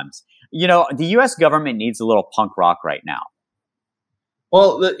sometimes. The U.S. government needs a little punk rock right now.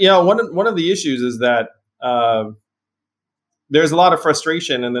 Well, one of the issues is that there's a lot of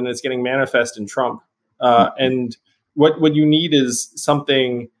frustration, and then it's getting manifest in Trump. And what you need is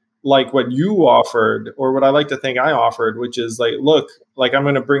something like what you offered, or what I like to think I offered, which is like, look, like I'm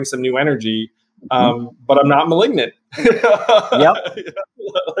going to bring some new energy, but I'm not malignant. Yep.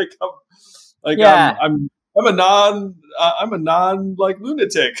 I'm a non like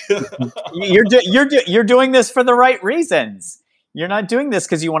lunatic. You're doing this for the right reasons. You're not doing this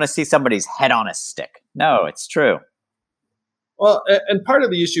because you want to see somebody's head on a stick. No, it's true. Well, and part of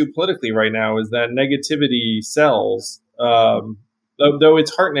the issue politically right now is that negativity sells. Though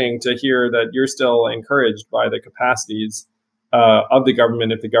it's heartening to hear that you're still encouraged by the capacities of the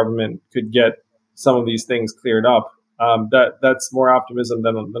government, if the government could get some of these things cleared up, that's more optimism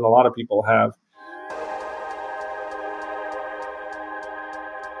than a lot of people have.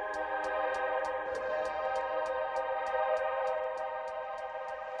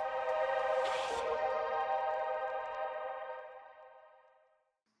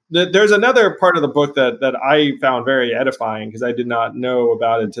 There's another part of the book that I found very edifying, because I did not know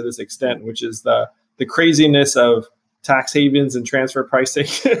about it to this extent, which is the craziness of tax havens and transfer pricing.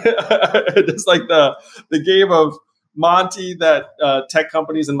 Just like the game of Monty that tech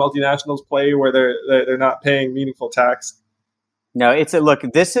companies and multinationals play, where they're not paying meaningful tax. No, I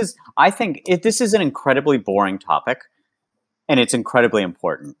think this is an incredibly boring topic, and it's incredibly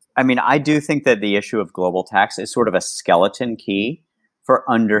important. I mean, I do think that the issue of global tax is sort of a skeleton key for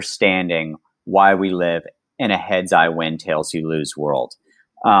understanding why we live in a heads I win, tails you lose world.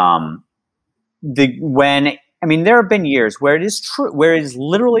 There have been years where it is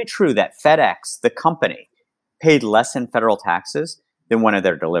literally true that FedEx, the company, paid less in federal taxes than one of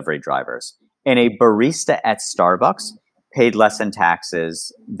their delivery drivers, and a barista at Starbucks paid less in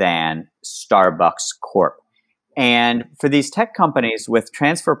taxes than Starbucks Corp. And for these tech companies with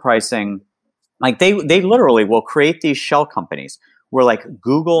transfer pricing, like they literally will create these shell companies where, like,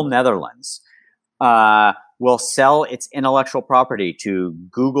 Google Netherlands will sell its intellectual property to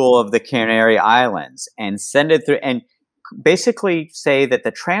Google of the Canary Islands and send it through, and basically say that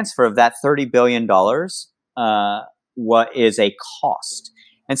the transfer of that $30 billion what is a cost.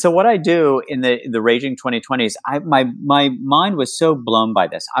 And so what I do in the Raging 2020s, my mind was so blown by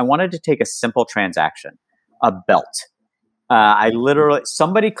this. I wanted to take a simple transaction, a belt.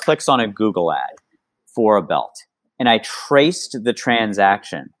 Somebody clicks on a Google ad for a belt, and I traced the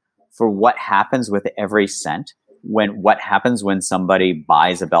transaction for what happens with every cent, what happens when somebody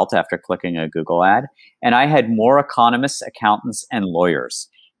buys a belt after clicking a Google ad. And I had more economists, accountants, and lawyers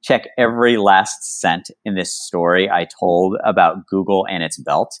check every last cent in this story I told about Google and its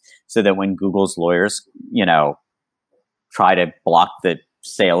belt, so that when Google's lawyers, try to block the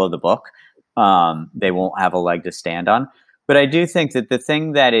sale of the book, they won't have a leg to stand on. But I do think that the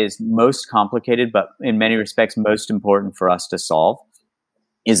thing that is most complicated, but in many respects most important for us to solve,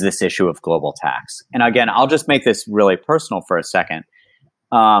 is this issue of global tax. And again, I'll just make this really personal for a second.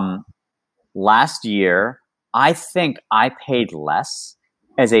 Last year, I think I paid less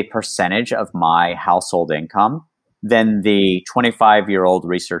as a percentage of my household income than the 25-year-old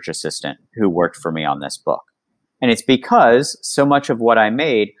research assistant who worked for me on this book. And it's because so much of what I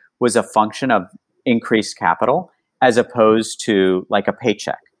made was a function of increased capital, as opposed to like a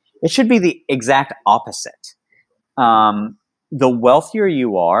paycheck. It should be the exact opposite. The wealthier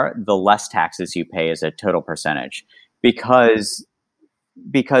you are, the less taxes you pay as a total percentage, because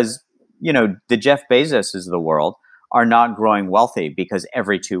the Jeff Bezoses of the world are not growing wealthy because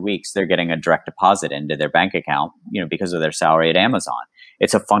every 2 weeks they're getting a direct deposit into their bank account, because of their salary at Amazon.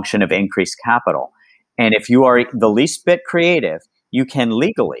 It's a function of increased capital. And if you are the least bit creative, you can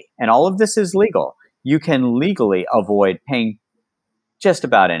legally, and all of this is legal, you can legally avoid paying just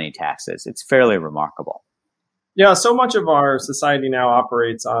about any taxes. It's fairly remarkable. Yeah, so much of our society now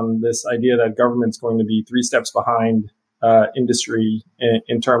operates on this idea that government's going to be 3 steps behind industry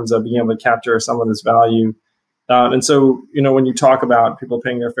in terms of being able to capture some of this value. And so, when you talk about people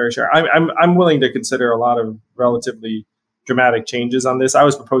paying their fair share, I'm willing to consider a lot of relatively dramatic changes on this. I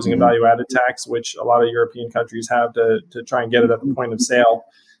was proposing a value-added tax, which a lot of European countries have to try and get it at the point of sale.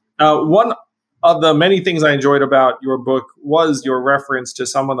 One of the many things I enjoyed about your book was your reference to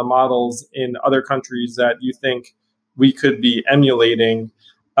some of the models in other countries that you think we could be emulating.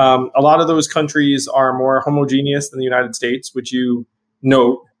 A lot of those countries are more homogeneous than the United States, which you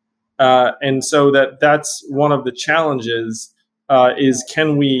note. And so that's one of the challenges is,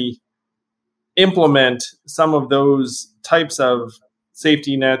 can we implement some of those types of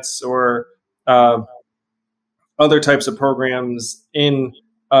safety nets or other types of programs in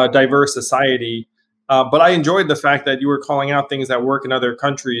diverse society. But I enjoyed the fact that you were calling out things that work in other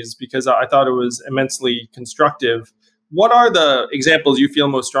countries, because I thought it was immensely constructive. What are the examples you feel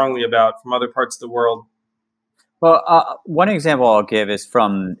most strongly about from other parts of the world? Well, one example I'll give is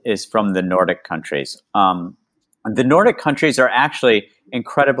from the Nordic countries. The Nordic countries are actually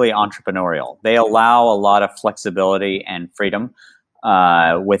incredibly entrepreneurial. They allow a lot of flexibility and freedom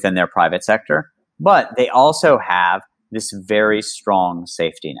within their private sector, but they also have this very strong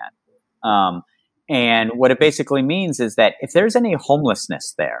safety net. And what it basically means is that if there's any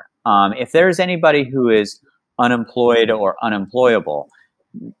homelessness there, if there's anybody who is unemployed or unemployable,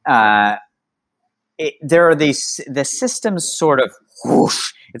 there are the systems sort of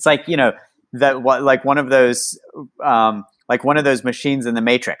whoosh. It's like, like one of those machines in the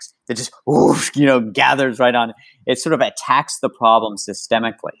Matrix that just whoosh, gathers right on. It sort of attacks the problem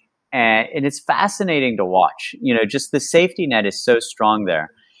systemically, and it's fascinating to watch. Just the safety net is so strong there.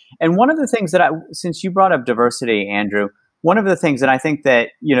 And one of the things that since you brought up diversity, Andrew, one of the things that I think that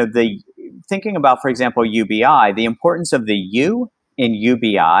thinking about, for example, UBI, the importance of the U in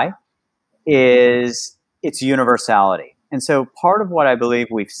UBI is its universality. And so part of what I believe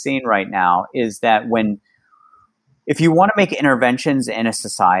we've seen right now is that if you want to make interventions in a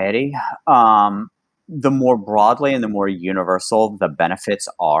society, the more broadly and the more universal the benefits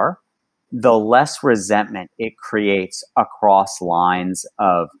are, the less resentment it creates across lines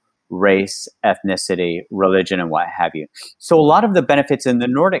of race, ethnicity, religion, and what have you. So a lot of the benefits in the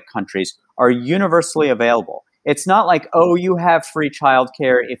Nordic countries are universally available. It's not like, oh, you have free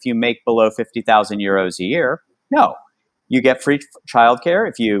childcare if you make below 50,000 euros a year. No, you get free childcare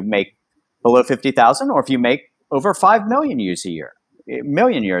if you make below 50,000 or if you make over 5 million euros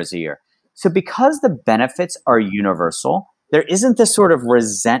a year. So because the benefits are universal, there isn't this sort of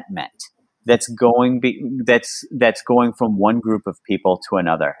resentment that's going from one group of people to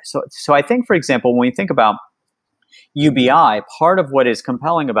another. So I think, for example, when we think about UBI, part of what is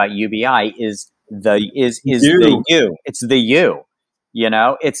compelling about UBI is the U. It's the U.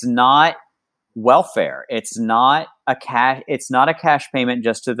 It's not welfare. It's not a cash payment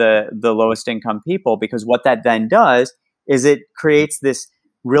just to the lowest income people, because what that then does is it creates this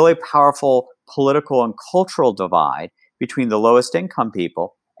really powerful political and cultural divide between the lowest income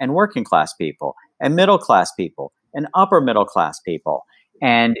people and working class people and middle class people and upper middle class people.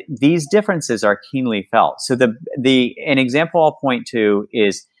 And these differences are keenly felt. So an example I'll point to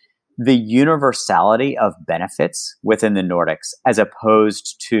is the universality of benefits within the Nordics, as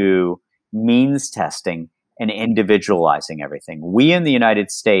opposed to means testing and individualizing everything. We in the United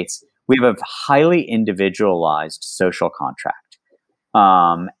States, we have a highly individualized social contract.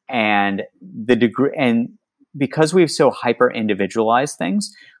 And because we've so hyper individualized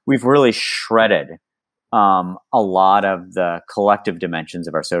things, we've really shredded a lot of the collective dimensions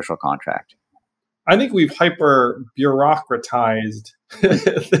of our social contract. I think we've hyper bureaucratized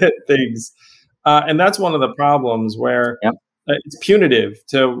things. And that's one of the problems where it's punitive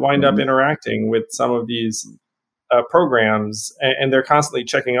to wind up interacting with some of these programs, and they're constantly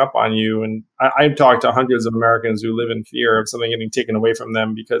checking up on you. And I've talked to hundreds of Americans who live in fear of something getting taken away from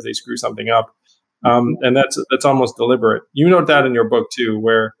them because they screw something up. And that's almost deliberate. You note that in your book too,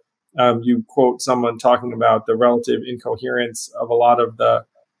 where you quote someone talking about the relative incoherence of a lot of the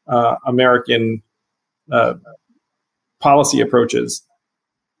American policy approaches.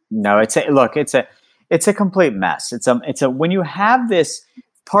 No, it's a complete mess. It's a when you have this,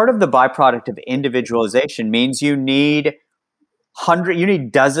 part of the byproduct of individualization means you need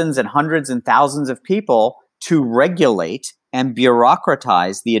dozens and hundreds and thousands of people to regulate and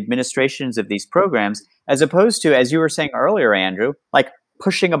bureaucratize the administrations of these programs, as opposed to, as you were saying earlier, Andrew, like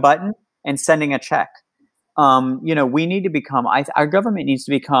pushing a button and sending a check. We need to become, our government needs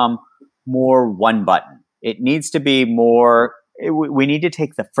to become more one button. It needs to be more, we need to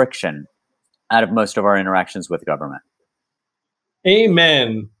take the friction out of most of our interactions with government.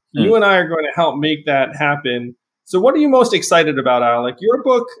 Amen. You and I are going to help make that happen. So what are you most excited about, Alec? Your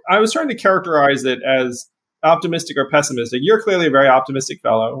book, I was trying to characterize it as optimistic or pessimistic. You're clearly a very optimistic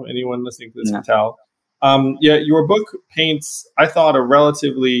fellow. Anyone listening to this can tell. Your book paints, I thought, a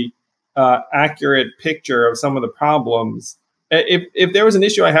relatively accurate picture of some of the problems. If there was an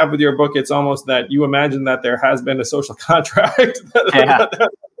issue I have with your book, it's almost that you imagine that there has been a social contract that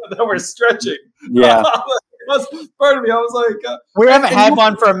we're stretching. Yeah. Pardon me. I was like, we haven't had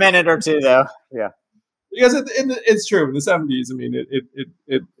one for a minute or two, though. Yeah. Because it's true. In the 70s, I mean,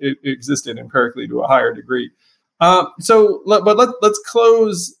 it existed empirically to a higher degree. But let's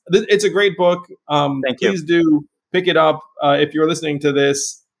close. It's a great book. Thank you. Please do pick it up if you're listening to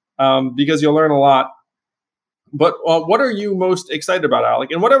this, because you'll learn a lot. But what are you most excited about,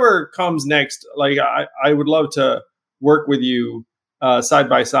 Alec? And whatever comes next, like I would love to work with you side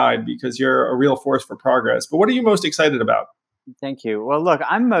by side, because you're a real force for progress. But what are you most excited about? Thank you. Well, look,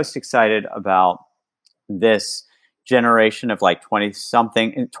 I'm most excited about this generation of like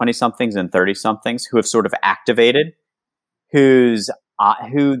 20-somethings and 30-somethings who have sort of activated, who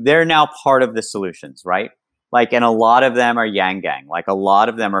they're now part of the solutions, right? Like, and a lot of them are Yang Gang. Like, a lot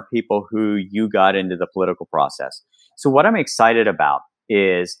of them are people who you got into the political process. So what I'm excited about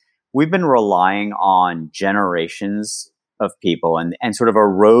is we've been relying on generations of people and sort of a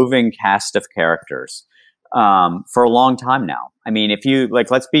roving cast of characters for a long time now. I mean, if you like,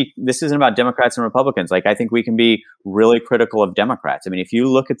 this isn't about Democrats and Republicans. Like, I think we can be really critical of Democrats. I mean, if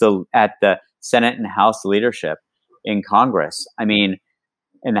you look at the Senate and House leadership in Congress, I mean,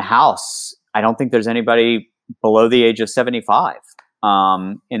 in the House, I don't think there's anybody below the age of 75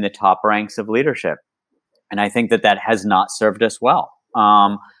 in the top ranks of leadership. And I think that has not served us well.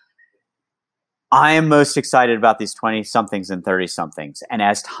 I am most excited about these 20-somethings and 30-somethings. And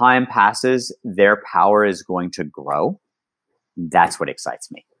as time passes, their power is going to grow. That's what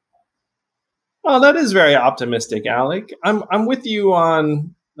excites me. Well, that is very optimistic, Alec. I'm with you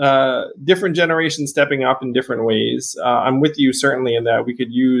on different generations stepping up in different ways. I'm with you certainly in that we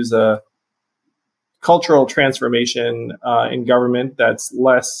could use a cultural transformation in government that's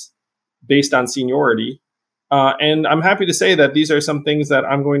less based on seniority. And I'm happy to say that these are some things that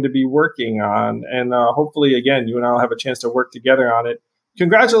I'm going to be working on. And hopefully, again, you and I will have a chance to work together on it.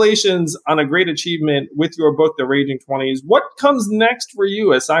 Congratulations on a great achievement with your book, The Raging 20s. What comes next for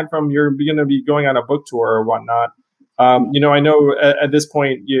you, aside from you're going to be going on a book tour or whatnot? I know at this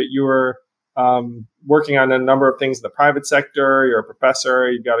point you're working on a number of things in the private sector. You're a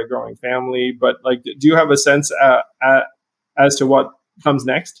professor. You've got a growing family. But like, do you have a sense as to what comes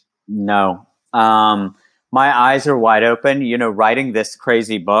next? No. My eyes are wide open. Writing this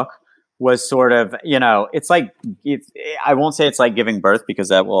crazy book was sort of, it's like, I won't say it's like giving birth, because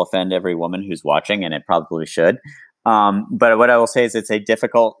that will offend every woman who's watching, and it probably should. But what I will say is it's a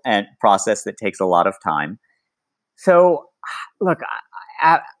difficult process that takes a lot of time. So, look,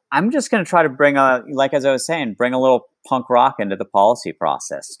 I'm just going to try to bring as I was saying, bring a little punk rock into the policy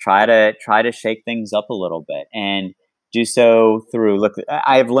process. Try to shake things up a little bit, and do so through,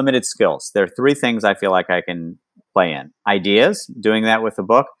 I have limited skills. There are 3 things I feel like I can play in. Ideas, doing that with the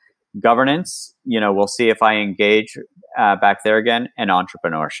book. Governance, we'll see if I engage back there again. And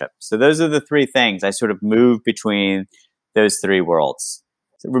entrepreneurship. So those are the 3 things. I sort of move between those 3 worlds.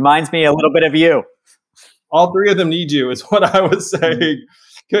 So it reminds me a little bit of you. All 3 of them need you, is what I was saying.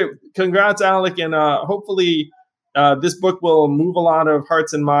 Congrats, Alec. And hopefully this book will move a lot of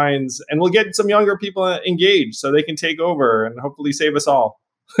hearts and minds, and we'll get some younger people engaged so they can take over and hopefully save us all.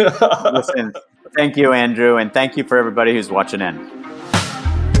 Listen, thank you, Andrew, and thank you for everybody who's watching in.